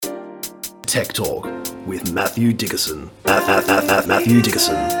Tech Talk with Matthew Dickerson. Matthew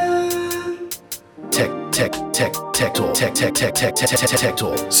Dickerson. Tech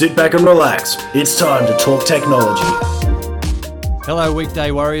Talk. Sit back and relax. It's time to talk technology. Hello,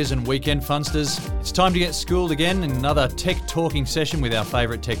 weekday warriors and weekend funsters. It's time to get schooled again in another tech talking session with our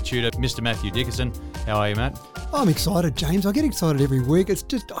favourite tech tutor, Mr. Matthew Dickerson. How are you, Matt? I'm excited, James. I get excited every week.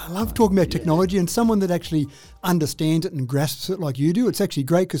 I love talking about technology and someone that actually understands it and grasps it like you do. It's actually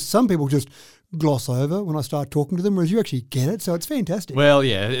great because some people just gloss over when I start talking to them, whereas you actually get it, so it's fantastic. Well,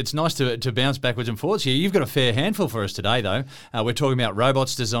 yeah, it's nice to bounce backwards and forwards here. You've got a fair handful for us today, though. We're talking about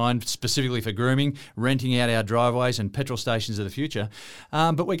robots designed specifically for grooming, renting out our driveways and petrol stations of the future.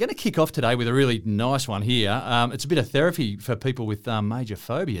 But we're going to kick off today with a really nice one here. It's a bit of therapy for people with major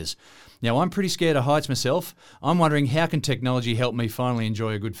phobias. Now, I'm pretty scared of heights myself. I'm wondering, how can technology help me finally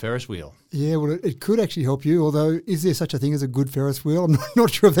enjoy a good Ferris wheel? Yeah, well, it could actually help you, although is there such a thing as a good Ferris wheel? I'm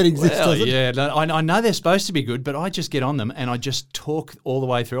not sure if that exists, Well, does it? yeah, no, I know they're supposed to be good, but I just get on them and I just talk all the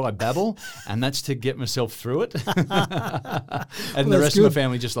way through. I babble, and that's to get myself through it. And the rest of my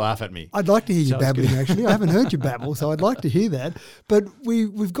family just laugh at me. I'd like to hear you babbling, actually. I haven't heard you babble, so I'd like to hear that. But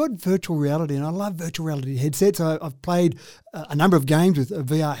we've got virtual reality, and I love virtual reality headsets. I've played a number of games with a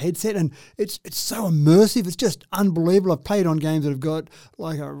VR headset, and it's so immersive. It's just unbelievable. I've played on games that have got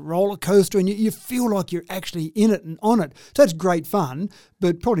like a roller coaster, and you feel like you're actually in it and on it. So it's great fun,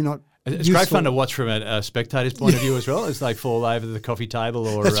 but probably not. It's great fun to watch from a spectator's point of view as well, as they fall over the coffee table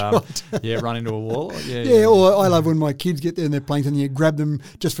or run into a wall. Yeah, or I love when my kids get there and they're playing something, you grab them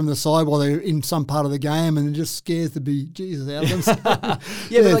just from the side while they're in some part of the game, and it just scares the bejesus out of them. But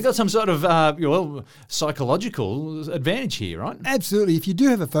they got some sort of psychological advantage here, right? Absolutely. If you do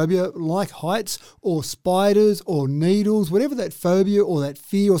have a phobia like heights or spiders or needles, whatever that phobia or that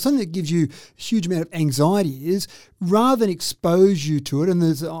fear or something that gives you a huge amount of anxiety is, rather than expose you to it, and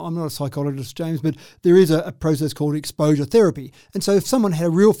I'm not a psychologist, James, but there is a process called exposure therapy. And so if someone had a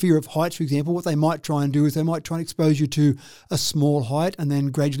real fear of heights, for example, what they might try and do is they might try and expose you to a small height and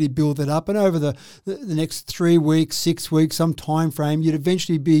then gradually build that up. And over the next 3 weeks, 6 weeks, some time frame, you'd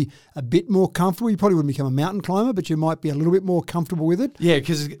eventually be a bit more comfortable. You probably wouldn't become a mountain climber, but you might be a little bit more comfortable with it. Yeah,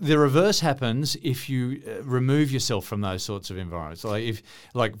 because the reverse happens if you remove yourself from those sorts of environments.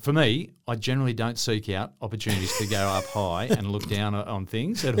 Like for me, I generally don't seek out opportunities to go up high and look down on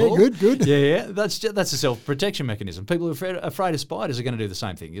things at all. Good. Yeah. That's a self-protection mechanism. People who are afraid of spiders are going to do the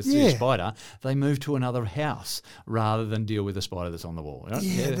same thing. If they're a spider, they move to another house rather than deal with the spider that's on the wall. Right?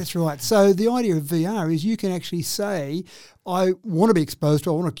 Yeah, that's right. So the idea of VR is you can actually say, I want to be exposed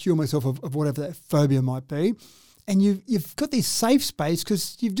to, I want to cure myself of whatever that phobia might be. And you've got this safe space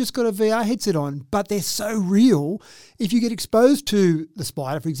because you've just got a VR headset on, but they're so real. If you get exposed to the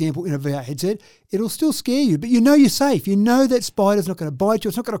spider, for example, in a VR headset, it'll still scare you, but you know you're safe. You know that spider's not going to bite you.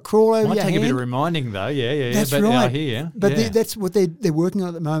 It's not going to crawl over your hand. Might take a bit of reminding, though. Yeah. That's right. right. I hear. But that's what they're working on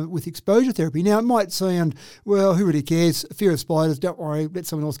at the moment with exposure therapy. Now, it might sound, well, who really cares? Fear of spiders, don't worry. Let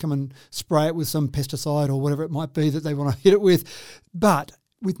someone else come and spray it with some pesticide or whatever it might be that they want to hit it with. But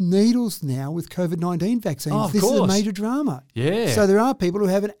with needles now, with COVID-19 vaccines, this is a major drama. Yeah. So there are people who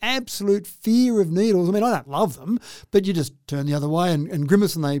have an absolute fear of needles. I mean, I don't love them, but you just turn the other way and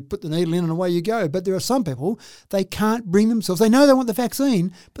grimace and they put the needle in and away you go. But there are some people, they can't bring themselves. They know they want the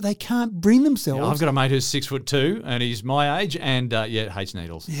vaccine, but they can't bring themselves. Yeah, I've got a mate who's 6'2" and he's my age and hates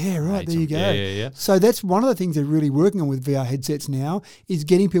needles. Yeah, right. Hates there you them. go. Yeah. So that's one of the things they're really working on with VR headsets now is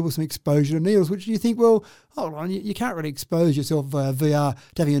getting people some exposure to needles, which you think, well, hold on, you can't really expose yourself via VR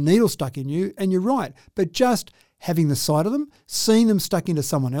to having a needle stuck in you, and you're right. But just having the sight of them, seeing them stuck into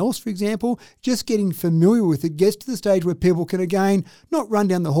someone else, for example, just getting familiar with it gets to the stage where people can, again, not run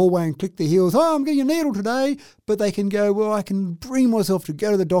down the hallway and click their heels, oh, I'm getting a needle today, but they can go, well, I can bring myself to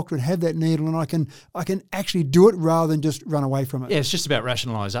go to the doctor and have that needle, and I can actually do it rather than just run away from it. Yeah, it's just about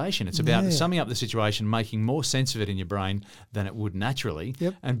rationalisation. It's about summing up the situation, making more sense of it in your brain than it would naturally,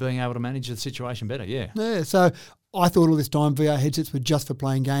 and being able to manage the situation better, Yeah, so I thought all this time VR headsets were just for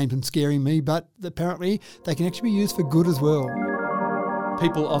playing games and scaring me, but apparently they can actually be used for good as well.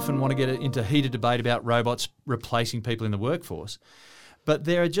 People often want to get into heated debate about robots replacing people in the workforce, but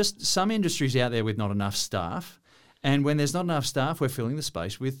there are just some industries out there with not enough staff, and when there's not enough staff, we're filling the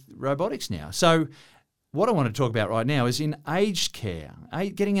space with robotics now. So what I want to talk about right now is in aged care.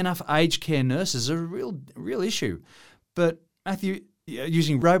 Getting enough aged care nurses is a real issue. But Matthew,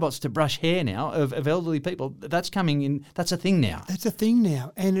 using robots to brush hair now of elderly people. That's coming in. That's a thing now. That's a thing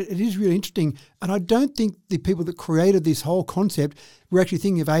now, and it is really interesting. And I don't think the people that created this whole concept were actually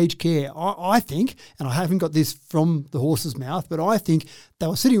thinking of aged care. I think, and I haven't got this from the horse's mouth, but I think they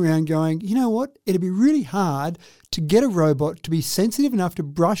were sitting around going, you know what, it'd be really hard to get a robot to be sensitive enough to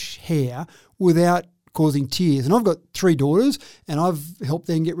brush hair without causing tears. And I've got 3 daughters, and I've helped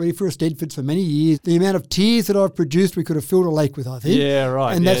them get ready for Eisteddfod for many years. The amount of tears that I've produced, we could have filled a lake with, I think. Yeah,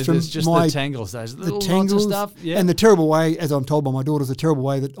 right. And that's from just my the tangles, those little the tangles lots of stuff. Yeah. And the terrible way, as I'm told by my daughters, the terrible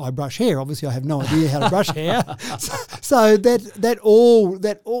way that I brush hair. Obviously, I have no idea how to brush hair. So that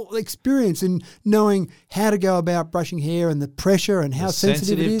all experience in knowing how to go about brushing hair and the pressure and how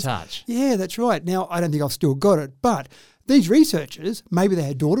sensitive it is. Touch. Yeah, that's right. Now, I don't think I've still got it, but these researchers, maybe they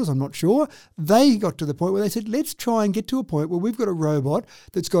had daughters, I'm not sure, they got to the point where they said, let's try and get to a point where we've got a robot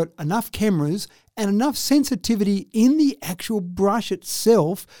that's got enough cameras and enough sensitivity in the actual brush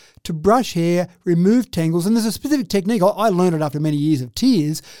itself to brush hair, remove tangles. And there's a specific technique, I learned it after many years of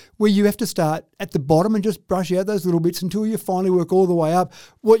tears, where you have to start at the bottom and just brush out those little bits until you finally work all the way up.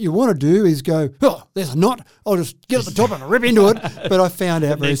 What you want to do is go, oh, there's a knot, I'll just get at the top and rip into it. But I found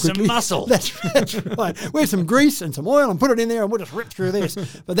out very quickly. Some muscle. That's right. Where's some grease and some oil and put it in there and we'll just rip through this.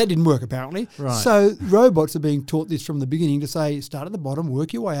 But that didn't work apparently. Right. So robots are being taught this from the beginning to say, start at the bottom,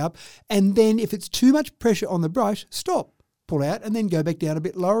 work your way up, and then if it's too much pressure on the brush, stop, pull out, and then go back down a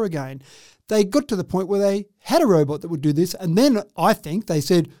bit lower again. They got to the point where they had a robot that would do this, and then I think they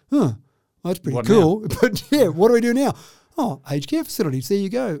said, well, that's pretty What cool, but yeah, what do we do now? Oh, aged care facilities, there you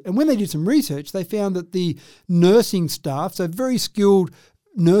go. And when they did some research, they found that the nursing staff, so very skilled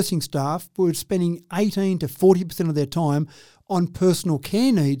nursing staff, were spending 18 to 40% of their time on personal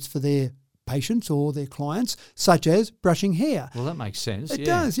care needs for their patients or their clients, such as brushing hair. Well, that makes sense. It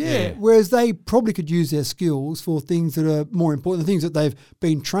does, yeah. Whereas they probably could use their skills for things that are more important, the things that they've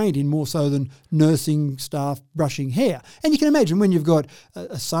been trained in more so than nursing staff brushing hair. And you can imagine when you've got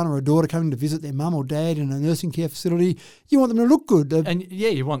a son or a daughter coming to visit their mum or dad in a nursing care facility, you want them to look good. And yeah,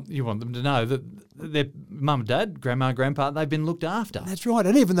 you want them to know that their mum, dad, grandma, grandpa, they've been looked after. That's right.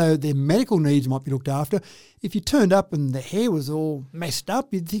 And even though their medical needs might be looked after, if you turned up and the hair was all messed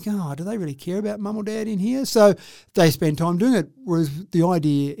up, you'd think, oh, do they really care about mum or dad in here? So they spend time doing it. Whereas the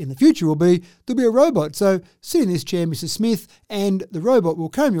idea in the future will be there'll be a robot. So sit in this chair, Mrs. Smith, and the robot will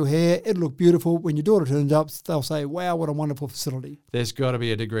comb your hair. It'll look beautiful. When your daughter turns up, they'll say, wow, what a wonderful facility. There's got to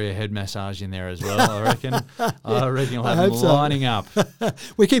be a degree of head massage in there as well, I reckon. I reckon you'll have them so. lining up.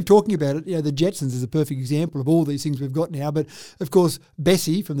 We keep talking about it. You know, the Jetsons is a perfect example of all these things we've got now. But, of course,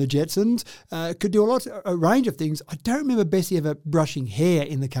 Bessie from the Jetsons could do a range of things. I don't remember Bessie ever brushing hair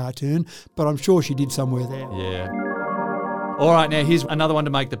in the cartoon, but I'm sure she did somewhere there. Yeah. All right, now here's another one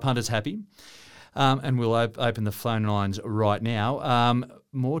to make the punters happy. And we'll open the phone lines right now.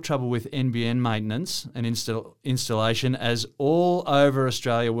 More trouble with NBN maintenance and installation as all over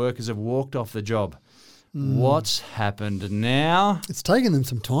Australia workers have walked off the job. What's happened now? It's taken them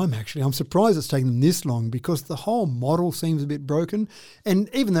some time, actually. I'm surprised it's taken them this long because the whole model seems a bit broken. And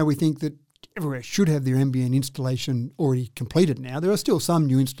even though we think that everywhere should have their NBN installation already completed now, there are still some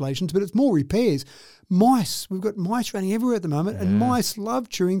new installations, but it's more repairs. Mice, we've got mice running everywhere at the moment, and mice love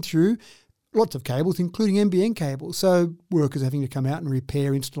chewing through lots of cables, including NBN cables. So workers are having to come out and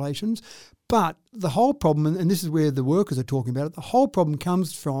repair installations. But the whole problem, and this is where the workers are talking about it, the whole problem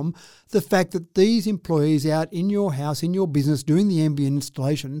comes from the fact that these employees out in your house, in your business, doing the NBN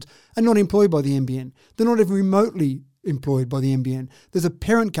installations are not employed by the NBN. They're not even remotely employed by the NBN. There's a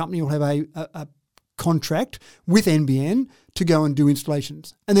parent company who will have a contract with NBN to go and do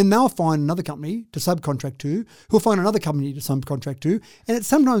installations. And then they'll find another company to subcontract to, who'll find another company to subcontract to, and it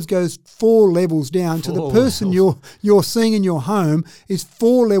sometimes goes 4 levels down to the person you're seeing in your home is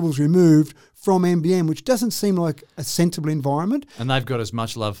 4 levels removed from NBN, which doesn't seem like a sensible environment. And they've got as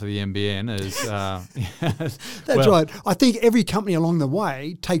much love for the NBN as... That's right. I think every company along the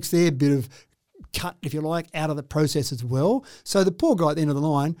way takes their bit of cut, if you like, out of the process as well. So the poor guy at the end of the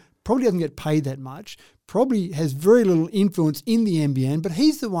line probably doesn't get paid that much, probably has very little influence in the NBN, but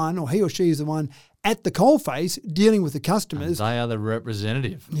he's the one, or he or she is the one at the coalface dealing with the customers. And they are the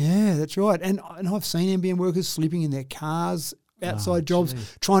representative. Yeah, that's right. And I've seen NBN workers sleeping in their cars, outside jobs,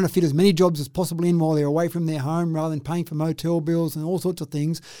 trying to fit as many jobs as possible in while they're away from their home rather than paying for motel bills and all sorts of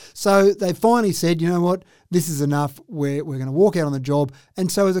things. So they finally said, you know what, this is enough. We're going to walk out on the job.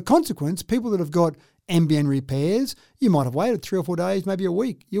 And so as a consequence, people that have got NBN repairs, you might have waited 3 or 4 days, maybe a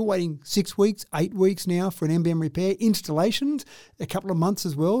week. You're waiting 6 weeks, 8 weeks now for an NBN repair. Installations, a couple of months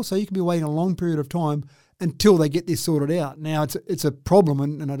as well. So you can be waiting a long period of time. until they get this sorted out. Now, it's a problem,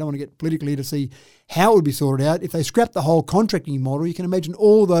 and I don't want to get politically to see how it would be sorted out. If they scrap the whole contracting model, you can imagine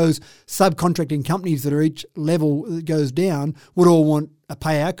all those subcontracting companies that are each level that goes down would all want a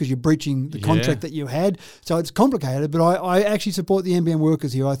payout because you're breaching the contract that you had. So it's complicated, but I actually support the NBN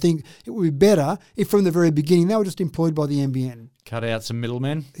workers here. I think it would be better if from the very beginning they were just employed by the NBN. Cut out some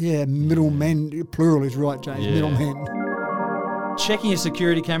middlemen. Yeah, middlemen, plural is right, James, middlemen. Checking your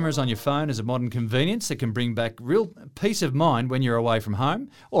security cameras on your phone is a modern convenience that can bring back real peace of mind when you're away from home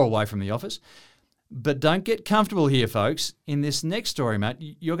or away from the office. But don't get comfortable here, folks. In this next story, Matt,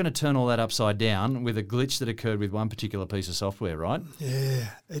 you're going to turn all that upside down with a glitch that occurred with one particular piece of software, right? Yeah,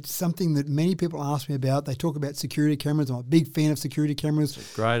 it's something that many people ask me about. They talk about security cameras. I'm a big fan of security cameras.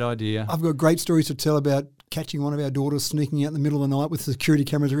 It's a great idea. I've got great stories to tell about catching one of our daughters sneaking out in the middle of the night with security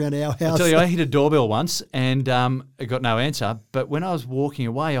cameras around our house. I tell you, I hit a doorbell once and I got no answer. But when I was walking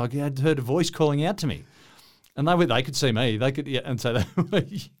away, I had heard a voice calling out to me. And they could see me. They could, and so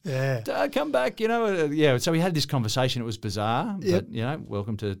they, come back, So we had this conversation. It was bizarre, but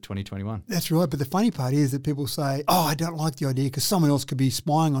welcome to 2021. That's right. But the funny part is that people say, "Oh, I don't like the idea because someone else could be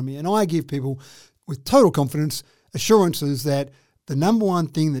spying on me." And I give people, with total confidence, assurances that the number one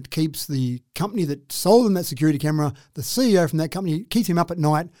thing that keeps the company that sold them that security camera, the CEO from that company, keeps him up at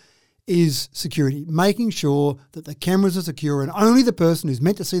night, is security, making sure that the cameras are secure and only the person who's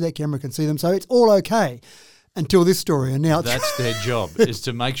meant to see that camera can see them. So it's all okay. Until this story, and now that's their job, is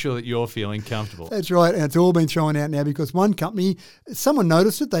to make sure that you're feeling comfortable. That's right, and it's all been thrown out now because one company, someone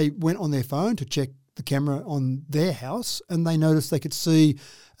noticed it. They went on their phone to check the camera on their house, and they noticed they could see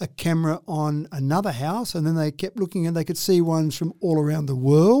a camera on another house, and then they kept looking and they could see ones from all around the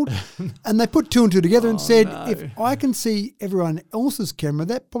world. And they put two and two together and said, if I can see everyone else's camera,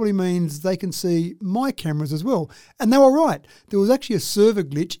 that probably means they can see my cameras as well. And they were right. There was actually a server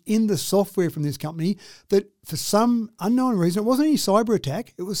glitch in the software from this company that for some unknown reason, it wasn't any cyber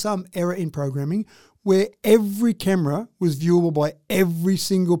attack, it was some error in programming, where every camera was viewable by every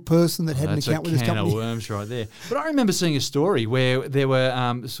single person that had an account with this company. That's a can of worms right there. But I remember seeing a story where there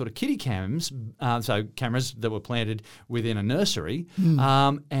were sort of kiddie cams, so cameras that were planted within a nursery,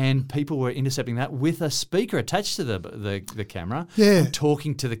 and people were intercepting that with a speaker attached to the camera, and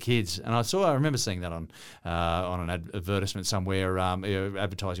talking to the kids. And I remember seeing that on an advertisement somewhere,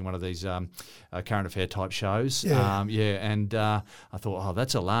 advertising one of these current affair type shows. And I thought, oh,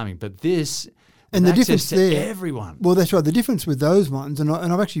 that's alarming. But this. And the difference there, everyone. Well, that's right. The difference with those ones, and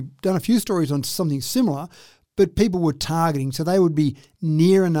I've actually done a few stories on something similar, but people were targeting, so they would be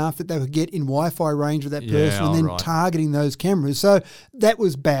near enough that they could get in Wi-Fi range with that person, and then targeting those cameras. So that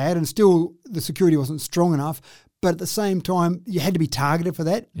was bad, and still the security wasn't strong enough. But at the same time, you had to be targeted for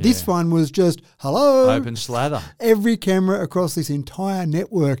that. Yeah. This one was just, hello. Open slather. Every camera across this entire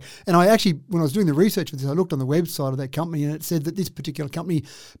network. And I actually, when I was doing the research for this, I looked on the website of that company and it said that this particular company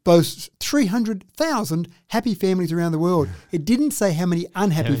boasts 300,000 happy families around the world. It didn't say how many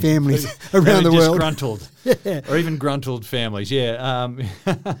unhappy families around the world. Disgruntled. Or even gruntled families, And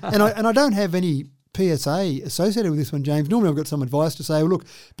I don't have any PSA associated with this one, James. Normally I've got some advice to say, well, look,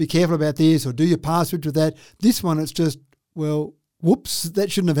 be careful about this or do your password with that. This one, it's just, well, whoops, that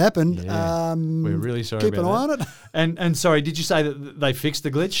shouldn't have happened. Yeah. We're really sorry keep about an eye that. on it. And sorry, did you say that they fixed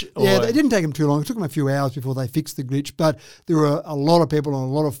the glitch? Or? Yeah, it didn't take them too long. It took them a few hours before they fixed the glitch, but there were a lot of people on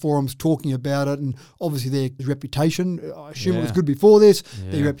a lot of forums talking about it, and obviously their reputation, I assume it was good before this,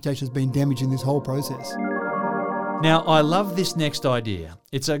 their reputation has been damaged in this whole process. Now, I love this next idea.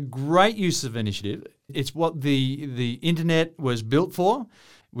 It's a great use of initiative. It's what the internet was built for.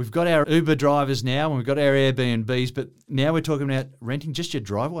 We've got our Uber drivers now, and we've got our Airbnbs, but now we're talking about renting just your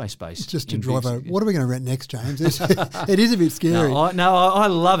driveway space. Just your driveway. What are we going to rent next, James? It is a bit scary. I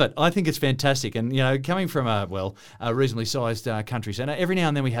love it. I think it's fantastic. And, coming from a reasonably sized country centre, every now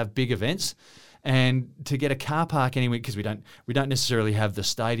and then we have big events. And to get a car park anywhere, because we don't necessarily have the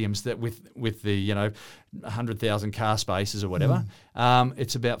stadiums that with the 100,000 car spaces or whatever.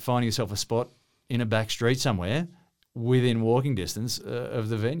 It's about finding yourself a spot in a back street somewhere within walking distance of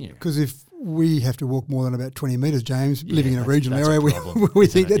the venue. Because if we have to walk more than about 20 metres, James, living in a regional area, we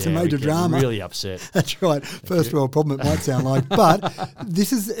think that's a major drama. Really upset. That's right. First world problem it might sound like. But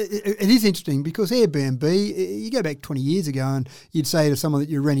it is interesting because Airbnb, you go back 20 years ago and you'd say to someone that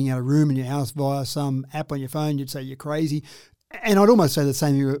you're renting out a room in your house via some app on your phone, you'd say you're crazy. And I'd almost say the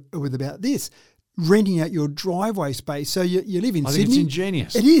same with about this. Renting out your driveway space. So you live in Sydney. I think it's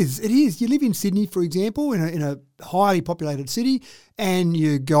ingenious. It is. You live in Sydney, for example, in a highly populated city, and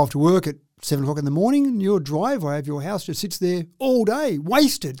you go off to work at 7 o'clock in the morning, and your driveway of your house just sits there all day,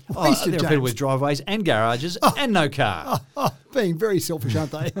 wasted. There are James. people with driveways and garages and no car. Being very selfish,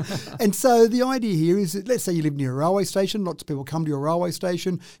 aren't they? And so the idea here is that, let's say you live near a railway station. Lots of people come to your railway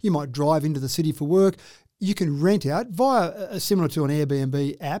station. You might drive into the city for work. You can rent out via similar to an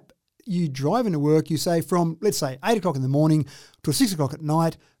Airbnb app. You drive into work. You say from, let's say, 8 o'clock in the morning to 6 o'clock at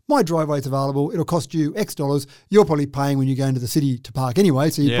night. My driveway's available. It'll cost you X dollars. You're probably paying when you go into the city to park anyway,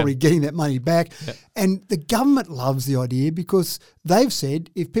 so you're probably getting that money back. Yep. And the government loves the idea because they've said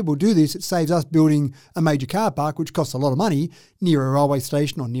if people do this, it saves us building a major car park, which costs a lot of money, near a railway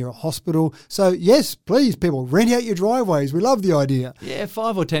station or near a hospital. So, yes, please, people, rent out your driveways. We love the idea. Yeah,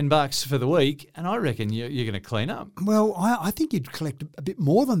 $5 or $10 for the week, and I reckon you're going to clean up. Well, I think you'd collect a bit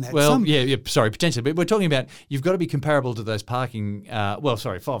more than that. Well, potentially. But we're talking about you've got to be comparable to those parking,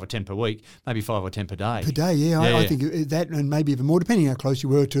 5 or 10 per week, maybe 5 or 10 per day. Per day, I think that, and maybe even more, depending how close you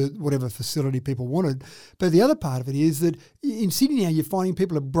were to whatever facility people wanted. But the other part of it is that in Sydney now, you're finding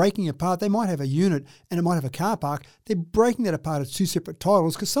people are breaking apart. They might have a unit and it might have a car park. They're breaking that apart as two separate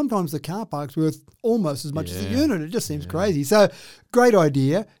titles because sometimes the car park's worth almost as much as the unit. It just seems crazy. So great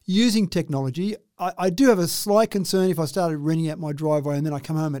idea, using technology. I do have a slight concern if I started renting out my driveway and then I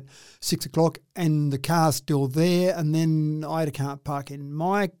come home at 6 o'clock and the car's still there and then I can't park in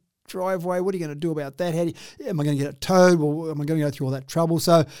my driveway. What are you going to do about that? Am I going to get it towed? Well, am I going to go through all that trouble?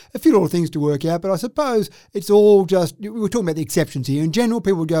 So a few little things to work out, but I suppose it's all just, we were talking about the exceptions here. In general,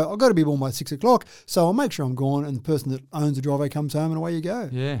 people would go, I've got to be home by 6 o'clock, so I'll make sure I'm gone, and the person that owns the driveway comes home and away you go.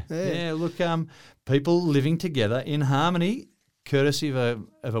 Yeah. Look, people living together in harmony, courtesy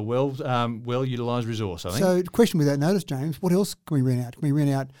of a well utilised resource, I think. So question without notice, James, what else can we rent out? Can we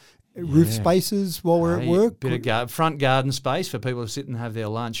rent out roof spaces while we're at work? Bit of front garden space for people to sit and have their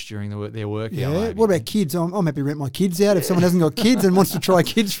lunch during their work hour. Yeah. What about kids? I'm happy to rent my kids out if someone hasn't got kids and wants to try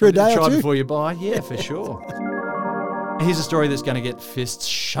kids for a day or two. Try before you buy. Yeah, for sure. Here's a story that's going to get fists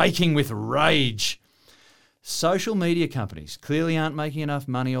shaking with rage. Social media companies clearly aren't making enough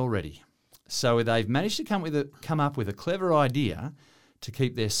money already. So they've managed to come up with a clever idea to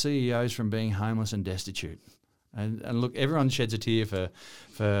keep their CEOs from being homeless and destitute. And look, everyone sheds a tear for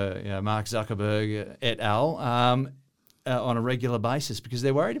Mark Zuckerberg et al. On a regular basis because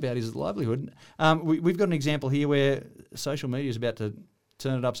they're worried about his livelihood. We've got an example here where social media is about to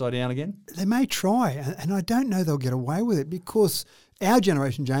turn it upside down again. They may try, and I don't know they'll get away with it because our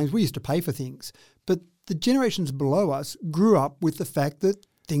generation, James, we used to pay for things, but the generations below us grew up with the fact that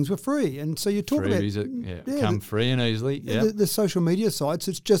things were free. And so you talk about come free and easily. The social media sites,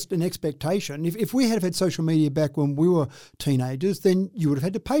 it's just an expectation. If we had social media back when we were teenagers, then you would have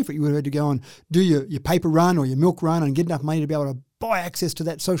had to pay for it. You would have had to go and do your paper run or your milk run and get enough money to be able to buy access to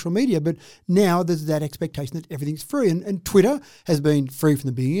that social media. But now there's that expectation that everything's free. And Twitter has been free from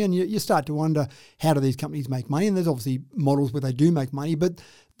the beginning. And you start to wonder, how do these companies make money? And there's obviously models where they do make money, but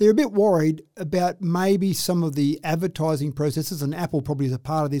they're a bit worried about maybe some of the advertising processes, and Apple probably is a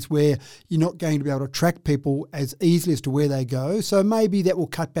part of this, where you're not going to be able to track people as easily as to where they go. So maybe that will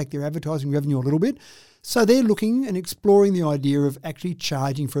cut back their advertising revenue a little bit. So they're looking and exploring the idea of actually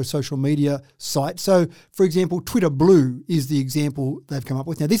charging for a social media site. So, for example, Twitter Blue is the example they've come up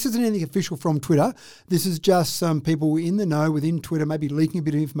with. Now, this isn't anything official from Twitter. This is just some people in the know within Twitter, maybe leaking a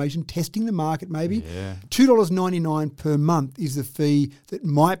bit of information, testing the market maybe. Yeah. $2.99 per month is the fee that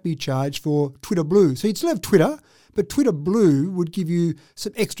might be charged for Twitter Blue. So you'd still have Twitter, but Twitter Blue would give you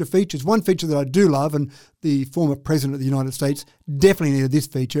some extra features. One feature that I do love, and the former president of the United States definitely needed this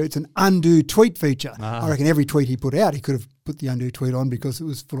feature, it's an undo tweet feature. I reckon every tweet he put out, he could have put the undo tweet on because it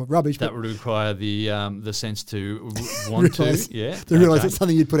was full of rubbish. That would require the sense to want to. Yeah. To realise that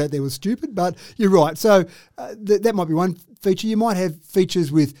something you'd put out there was stupid, but you're right. So that might be one feature. You might have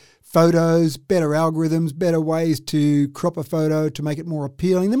features with photos, better algorithms, better ways to crop a photo to make it more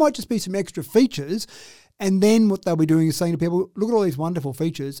appealing. There might just be some extra features. And then what they'll be doing is saying to people, look at all these wonderful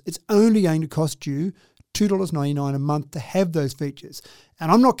features. It's only going to cost you $2.99 a month to have those features.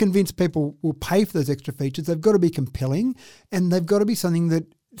 And I'm not convinced people will pay for those extra features. They've got to be compelling, and they've got to be something that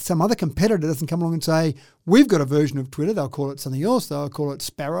some other competitor doesn't come along and say, we've got a version of Twitter. They'll call it something else. They'll call it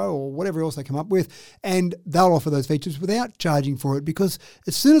Sparrow or whatever else they come up with, and they'll offer those features without charging for it, because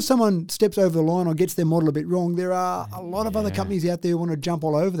as soon as someone steps over the line or gets their model a bit wrong, there are a lot of other companies out there who want to jump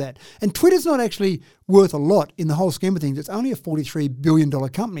all over that. And Twitter's not actually worth a lot in the whole scheme of things. It's only a $43 billion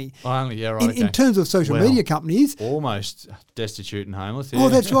company. In terms of social media companies. Almost destitute and homeless. Oh,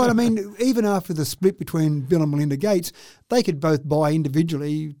 that's right. I mean, even after the split between Bill and Melinda Gates, they could both buy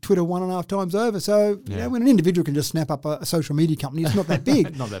individually Twitter 1.5 times over. So, we're an individual can just snap up a social media company. It's not that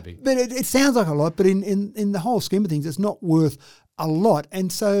big. Not that big. But it sounds like a lot, but in the whole scheme of things, it's not worth a lot.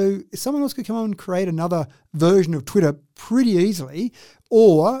 And so someone else could come on and create another version of Twitter pretty easily,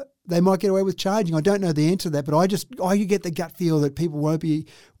 or they might get away with charging. I don't know the answer to that, but I get the gut feel that people won't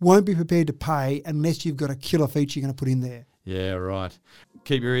be prepared to pay unless you've got a killer feature you're going to put in there. Yeah, right.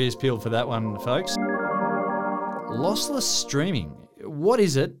 Keep your ears peeled for that one, folks. Lossless streaming. What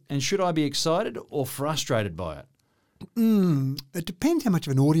is it, and should I be excited or frustrated by it? It depends how much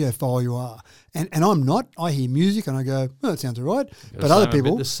of an audiophile you are. And I'm not. I hear music and I go, well, it sounds all right. But other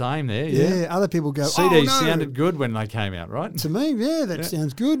people... the same there, yeah. Other people go, CDs oh, no. sounded good when they came out, right? To me, that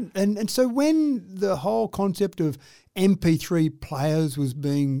sounds good. And so when the whole concept of MP3 players was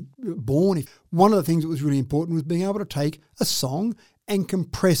being born, one of the things that was really important was being able to take a song and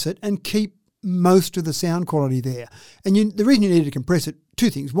compress it and keep most of the sound quality there. And the reason you needed to compress it,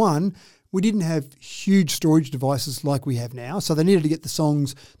 two things. One, we didn't have huge storage devices like we have now, so they needed to get the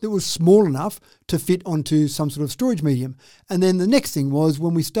songs that was small enough to fit onto some sort of storage medium. And then the next thing was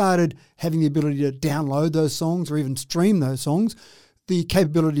when we started having the ability to download those songs or even stream those songs, the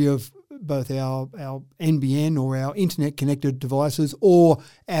capability of both our NBN or our internet-connected devices or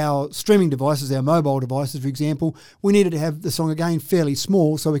our streaming devices, our mobile devices, for example, we needed to have the song again fairly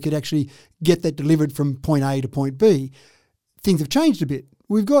small so we could actually get that delivered from point A to point B. Things have changed a bit.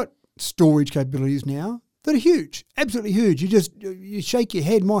 We've got storage capabilities now that are huge, absolutely huge. You shake your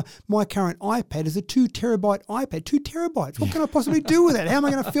head. My current iPad is a 2 terabyte iPad. 2 terabytes. What can I possibly do with that? How am I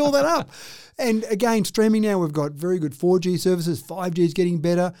going to fill that up? And again, streaming now, we've got very good 4G services. 5G is getting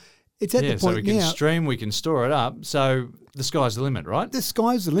better. It's at the point now. So we can stream, we can store it up. So the sky's the limit, right? The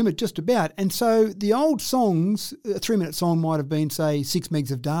sky's the limit, just about. And so the old songs, a 3-minute song might have been, say, 6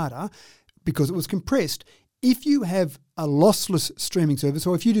 megs of data because it was compressed. If you have a lossless streaming service,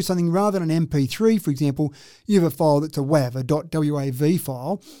 or if you do something rather than an MP3, for example, you have a file that's a WAV, a .wav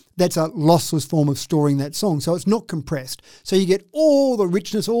file, that's a lossless form of storing that song. So it's not compressed. So you get all the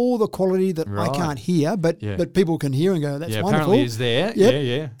richness, all the quality that I can't hear, but people can hear and go, that's wonderful. Apparently it's there. Yep.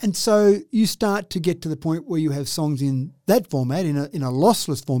 Yeah. And so you start to get to the point where you have songs in that format, in a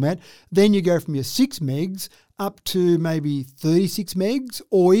lossless format. Then you go from your 6 megs up to maybe 36 megs,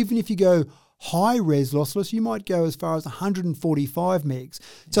 or even if you go high-res lossless, you might go as far as 145 megs.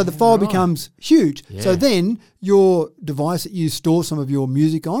 So the file becomes huge. Yeah. So then your device that you store some of your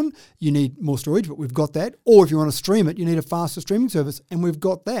music on, you need more storage, but we've got that. Or if you want to stream it, you need a faster streaming service, and we've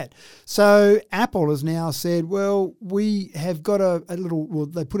got that. So Apple has now said, well, we have got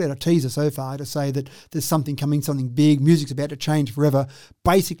they put out a teaser so far to say that there's something coming, something big, music's about to change forever.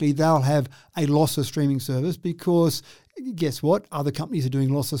 Basically, they'll have a lossless streaming service because guess what? Other companies are doing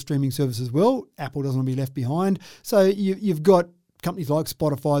lossless streaming services as well. Apple doesn't want to be left behind. So you've got companies like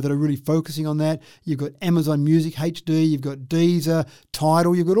Spotify that are really focusing on that. You've got Amazon Music HD, you've got Deezer,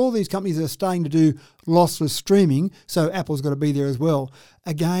 Tidal, you've got all these companies that are starting to do lossless streaming. So Apple's got to be there as well.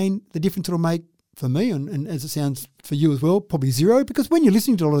 Again, the difference it'll make for me, and as it sounds for you as well, probably zero, because when you're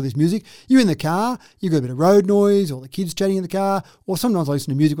listening to a lot of this music, you're in the car, you've got a bit of road noise or the kids chatting in the car, or sometimes I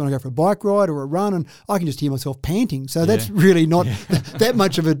listen to music when I go for a bike ride or a run and I can just hear myself panting. So that's really not that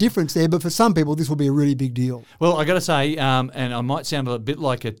much of a difference there, but for some people this will be a really big deal. Well, I got to say, and I might sound a bit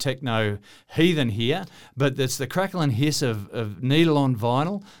like a techno heathen here, but it's the crackle and hiss of needle on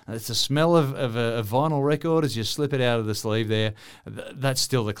vinyl. It's the smell of a vinyl record as you slip it out of the sleeve there. That's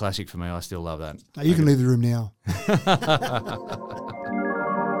still the classic for me. I still love that. You can leave the room now.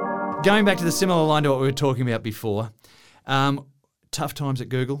 Going back to the similar line to what we were talking about before, tough times at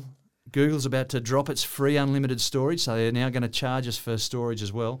Google. Google's about to drop its free unlimited storage, so they're now going to charge us for storage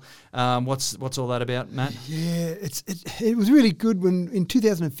as well. What's all that about, Matt? Yeah, it was really good when in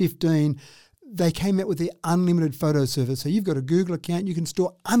 2015 they came out with the unlimited photo service. So you've got a Google account, you can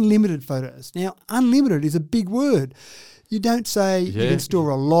store unlimited photos. Now, unlimited is a big word. You don't say you can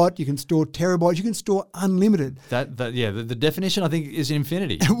store a lot, you can store terabytes, you can store unlimited. The definition I think is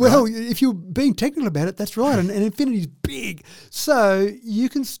infinity. Well, right? If you're being technical about it, that's right, and infinity is big. So you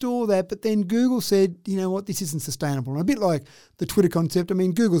can store that, but then Google said, you know what, this isn't sustainable. And a bit like the Twitter concept, I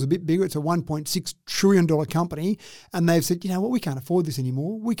mean, Google's a bit bigger, it's a $1.6 trillion company, and they've said, you know what, we can't afford this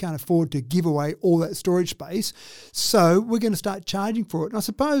anymore. We can't afford to give away all that storage space, so we're going to start charging for it. And I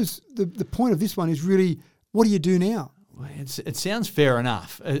suppose the point of this one is really, what do you do now? It sounds fair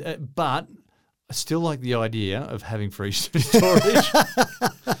enough, but I still like the idea of having free storage.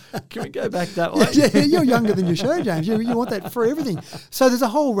 Can we go back that way? Yeah, you're younger than you show, James. You want that for everything. So there's a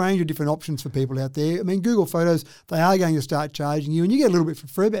whole range of different options for people out there. I mean, Google Photos, they are going to start charging you, and you get a little bit for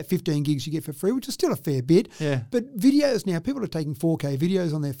free, about 15 gigs you get for free, which is still a fair bit. Yeah. But videos now, people are taking 4K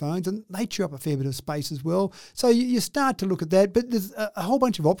videos on their phones, and they chew up a fair bit of space as well. So you start to look at that, but there's a whole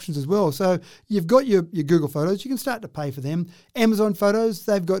bunch of options as well. So you've got your Google Photos. You can start to pay for them. Amazon Photos,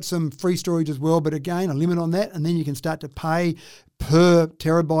 they've got some free storage as well, but again, a limit on that, and then you can start to pay per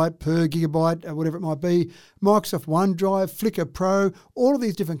terabyte, per gigabyte, whatever it might be. Microsoft OneDrive, Flickr Pro, all of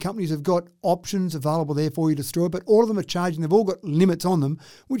these different companies have got options available there for you to store, but all of them are charging. They've all got limits on them,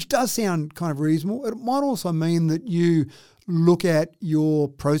 which does sound kind of reasonable. It might also mean that you look at your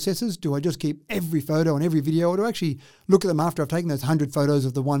processes. Do I just keep every photo and every video, or do I actually look at them after I've taken those 100 photos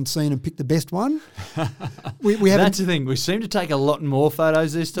of the one scene and pick the best one? We That's the thing. We seem to take a lot more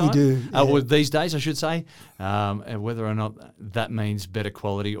photos this time. We do. Yeah. Well, these days, I should say. And whether or not that means better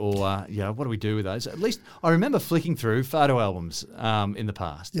quality or, what do we do with those? At least I remember flicking through photo albums in the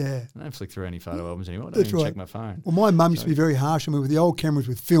past. Yeah. I don't flick through any photo albums anymore. I don't That's even right. check my phone. Well, my mum used to be very harsh on me with the old cameras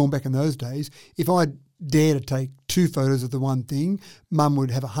with film back in those days. If I dare to take 2 photos of the one thing, Mum would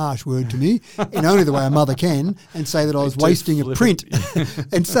have a harsh word to me in only the way a mother can, and say that I was wasting a print.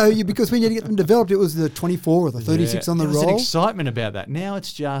 And so, because when you get them developed, it was the 24 or the 36 on the There was roll. an excitement about that. Now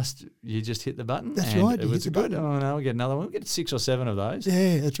it's just, you just hit the button. That's and right, It you was hit the good. button. Oh, no, we'll get another one. We'll get 6 or 7 of those.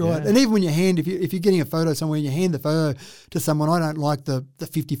 Yeah, that's right. Yeah. And even when you hand, if you're getting a photo somewhere and you hand the photo to someone, I don't like the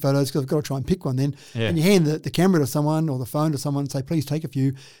 50 photos because I've got to try and pick one then. Yeah. And you hand the camera to someone or the phone to someone and say, please take a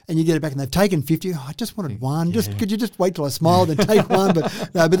few, and you get it back and they've taken 50. Oh, I just wanted one. Could you just wait till I smiled and take one? But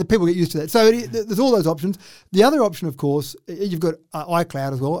the people get used to that. So there's all those options. The other option, of course, you've got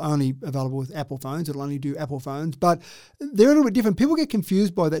iCloud as well, only available with Apple phones. It'll only do Apple phones. But they're a little bit different. People get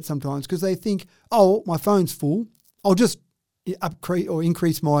confused by that sometimes because they think, oh, my phone's full. I'll just upgrade or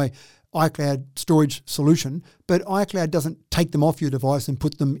increase my iCloud storage solution, but iCloud doesn't take them off your device and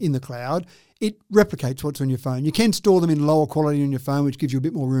put them in the cloud. It replicates what's on your phone. You can store them in lower quality on your phone, which gives you a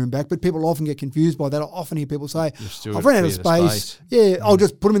bit more room back, but people often get confused by that. I often hear people say, I've run out of space. Yeah, I'll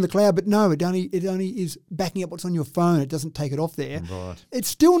just put them in the cloud. But no, it only is backing up what's on your phone. It doesn't take it off there. Right. It's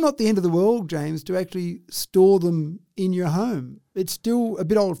still not the end of the world, James, to actually store them in your home. It's still a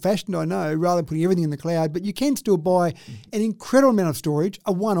bit old-fashioned, I know, rather than putting everything in the cloud, but you can still buy an incredible amount of storage,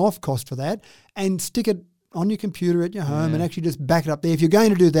 a one-off cost for that, and stick it on your computer at your home and actually just back it up there. If you're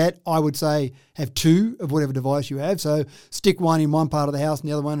going to do that, I would say have 2 of whatever device you have. So stick one in one part of the house and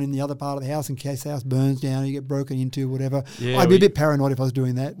the other one in the other part of the house in case the house burns down or you get broken into, whatever. Yeah, I'd be a bit paranoid if I was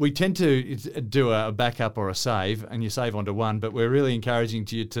doing that. We tend to do a backup or a save, and you save onto one, but we're really encouraging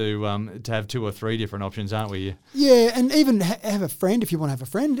you to have 2 or 3 different options, aren't we? Yeah, and even have a friend, if you want to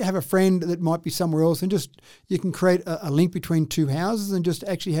have a friend that might be somewhere else, and just you can create a link between 2 houses and just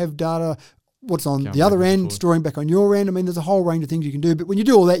actually have data what's on the other end, storing back on your end. I mean, there's a whole range of things you can do. But when you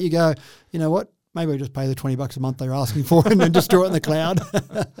do all that, you go, you know what? Maybe I'll just pay the $20 a month they're asking for and then just store it in the cloud.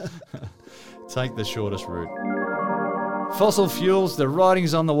 Take the shortest route. Fossil fuels, the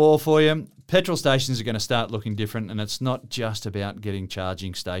writing's on the wall for you. Petrol stations are going to start looking different, and it's not just about getting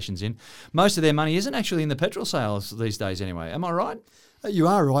charging stations in. Most of their money isn't actually in the petrol sales these days anyway. Am I right? You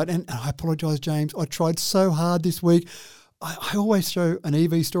are right. And I apologise, James. I tried so hard this week. I always throw an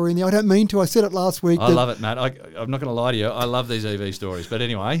EV story in there. I don't mean to. I said it last week. I love it, Matt. I'm not going to lie to you. I love these EV stories. But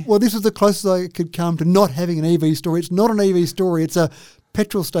anyway. Well, this was the closest I could come to not having an EV story. It's not an EV story. It's a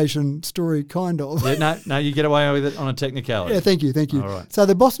petrol station story, kind of. Yeah, no, you get away with it on a technicality. Yeah, thank you. All right. So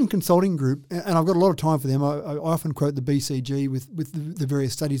the Boston Consulting Group, and I've got a lot of time for them. I often quote the BCG with the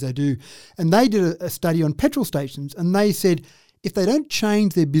various studies they do. And they did a study on petrol stations, and they said if they don't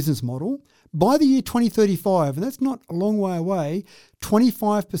change their business model, by the year 2035, and that's not a long way away,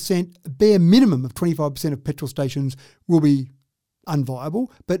 25%, bare minimum of 25% of petrol stations will be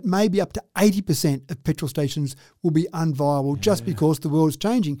unviable, but maybe up to 80% of petrol stations will be unviable just because the world is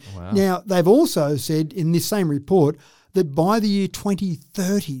changing. Wow. Now, they've also said in this same report that by the year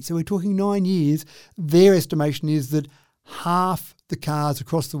 2030, so we're talking 9 years, their estimation is that half the cars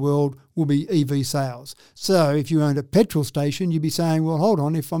across the world will be EV sales. So if you owned a petrol station, you'd be saying, well, hold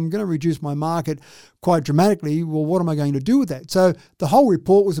on, if I'm going to reduce my market quite dramatically, well, what am I going to do with that? So the whole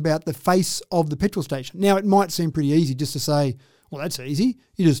report was about the face of the petrol station. Now, it might seem pretty easy just to say, well, that's easy.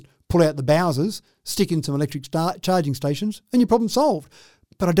 You just pull out the Bowsers, stick in some electric charging stations, and your problem's solved.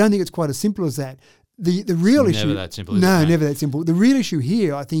 But I don't think it's quite as simple as that. The real issue... Never that simple, is No, it, mate? never that simple. The real issue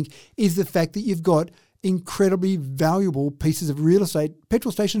here, I think, is the fact that you've got incredibly valuable pieces of real estate.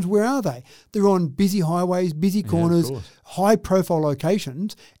 Petrol stations, where are they? They're on busy highways, busy corners, high-profile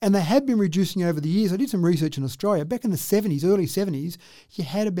locations, and they have been reducing over the years. I did some research in Australia. Back in the 70s, early 70s, you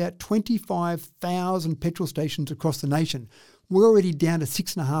had about 25,000 petrol stations across the nation. We're already down to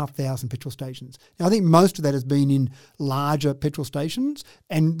 6,500 petrol stations. Now, I think most of that has been in larger petrol stations,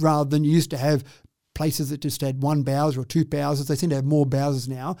 and rather than you used to have places that just had one Bowser or two Bowsers, they seem to have more Bowsers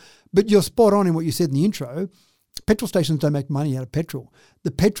now. But you're spot on in what you said in the intro. Petrol stations don't make money out of petrol.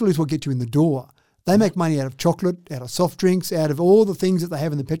 The petrol is what gets you in the door. They make money out of chocolate, out of soft drinks, out of all the things that they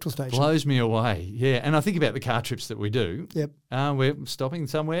have in the petrol station. Blows me away, yeah. And I think about the car trips that we do. Yep. We're stopping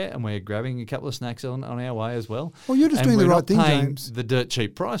somewhere and we're grabbing a couple of snacks on our way as well. Well, you're just doing the right thing, James. We're not paying James. the dirt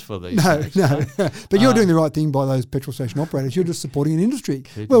cheap price for these. No, snacks, no. But you're doing the right thing by those petrol station operators. You're just supporting an industry.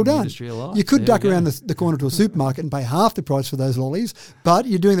 Well done. Industry alive. You could duck around the corner to a supermarket and pay half the price for those lollies, but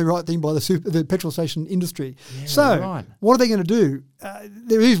you're doing the right thing by the petrol station industry. Yeah, so right. What are they going to do?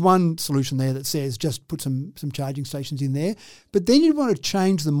 There is one solution there that says just put some charging stations in there, but then you'd want to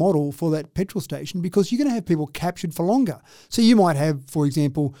change the model for that petrol station because you're going to have people captured for longer. So you might have, for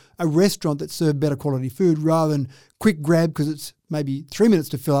example, a restaurant that served better quality food rather than quick grab because it's maybe 3 minutes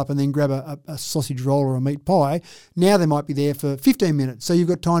to fill up and then grab a sausage roll or a meat pie. Now they might be there for 15 minutes. So you've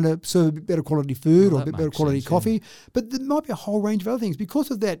got time to serve a bit better quality food or a bit better quality coffee. Yeah. But there might be a whole range of other things.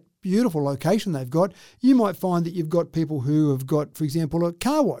 Because of that beautiful location they've got, you might find that you've got people who have got, for example, a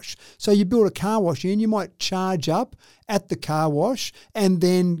car wash. So you build a car wash in, you might charge up at the car wash and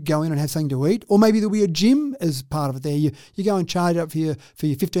then go in and have something to eat. Or maybe there'll be a gym as part of it there. You go and charge up for your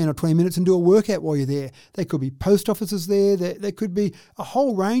 15 or 20 minutes and do a workout while you're there. There could be post offices there. There could be a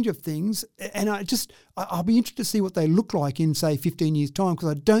whole range of things. And I'll be interested to see what they look like in, say, 15 years' time, because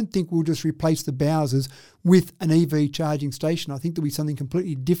I don't think we'll just replace the Bowsers with an EV charging station. I think there'll be something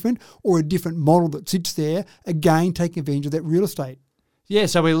completely different or a different model that sits there, again, taking advantage of that real estate. Yeah,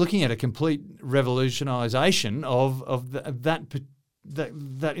 so we're looking at a complete revolutionisation of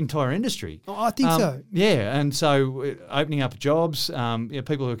that entire industry. Oh, I think so. Yeah, and so opening up jobs,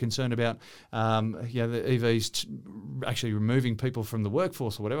 people who are concerned about the EVs actually removing people from the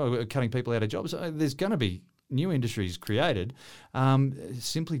workforce or whatever, cutting people out of jobs. There's going to be new industries created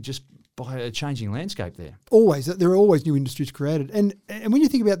simply just by a changing landscape there. Always. There are always new industries created. And when you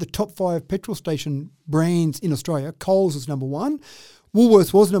think about the top 5 petrol station brands in Australia, Coles is number 1.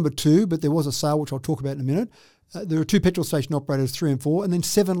 Woolworths was number 2, but there was a sale, which I'll talk about in a minute. There are 2 petrol station operators, 3 and 4, and then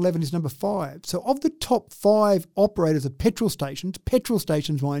 7-Eleven is number 5. So of the top 5 operators of petrol stations,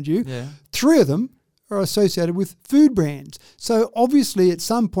 mind you, 3 of them are associated with food brands. So obviously at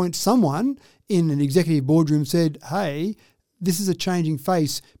some point someone in an executive boardroom said, hey, this is a changing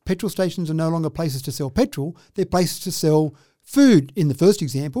face. Petrol stations are no longer places to sell petrol. They're places to sell food in the first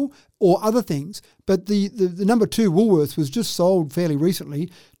example or other things. But the number 2, Woolworths, was just sold fairly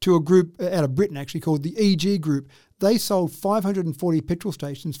recently to a group out of Britain actually called the EG Group. They sold 540 petrol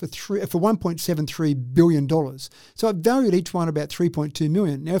stations for $1.73 billion. So it valued each one about $3.2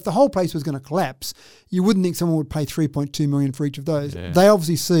 million. Now, if the whole place was going to collapse, you wouldn't think someone would pay $3.2 million for each of those. Yeah. They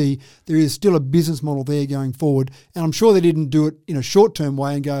obviously see there is still a business model there going forward. And I'm sure they didn't do it in a short-term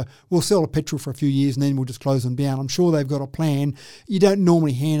way and go, we'll sell a petrol for a few years and then we'll just close them down. I'm sure they've got a plan. You don't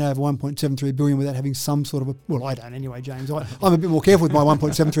normally hand over $1.73 billion without having some sort of well, I don't anyway, James. I'm a bit more careful with my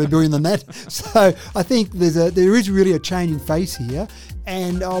 $1.73 billion than that. So I think there is really a changing face here,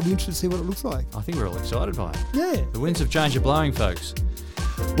 and I'll be interested to see what it looks like. I think we're all excited by it. Yeah. The winds of change are blowing, folks.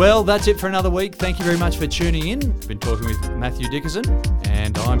 Well, that's it for another week. Thank you very much for tuning in. I've been talking with Matthew Dickerson,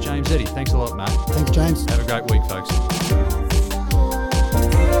 and I'm James Eddy. Thanks a lot, Matt. Thanks, James. Have a great week, folks.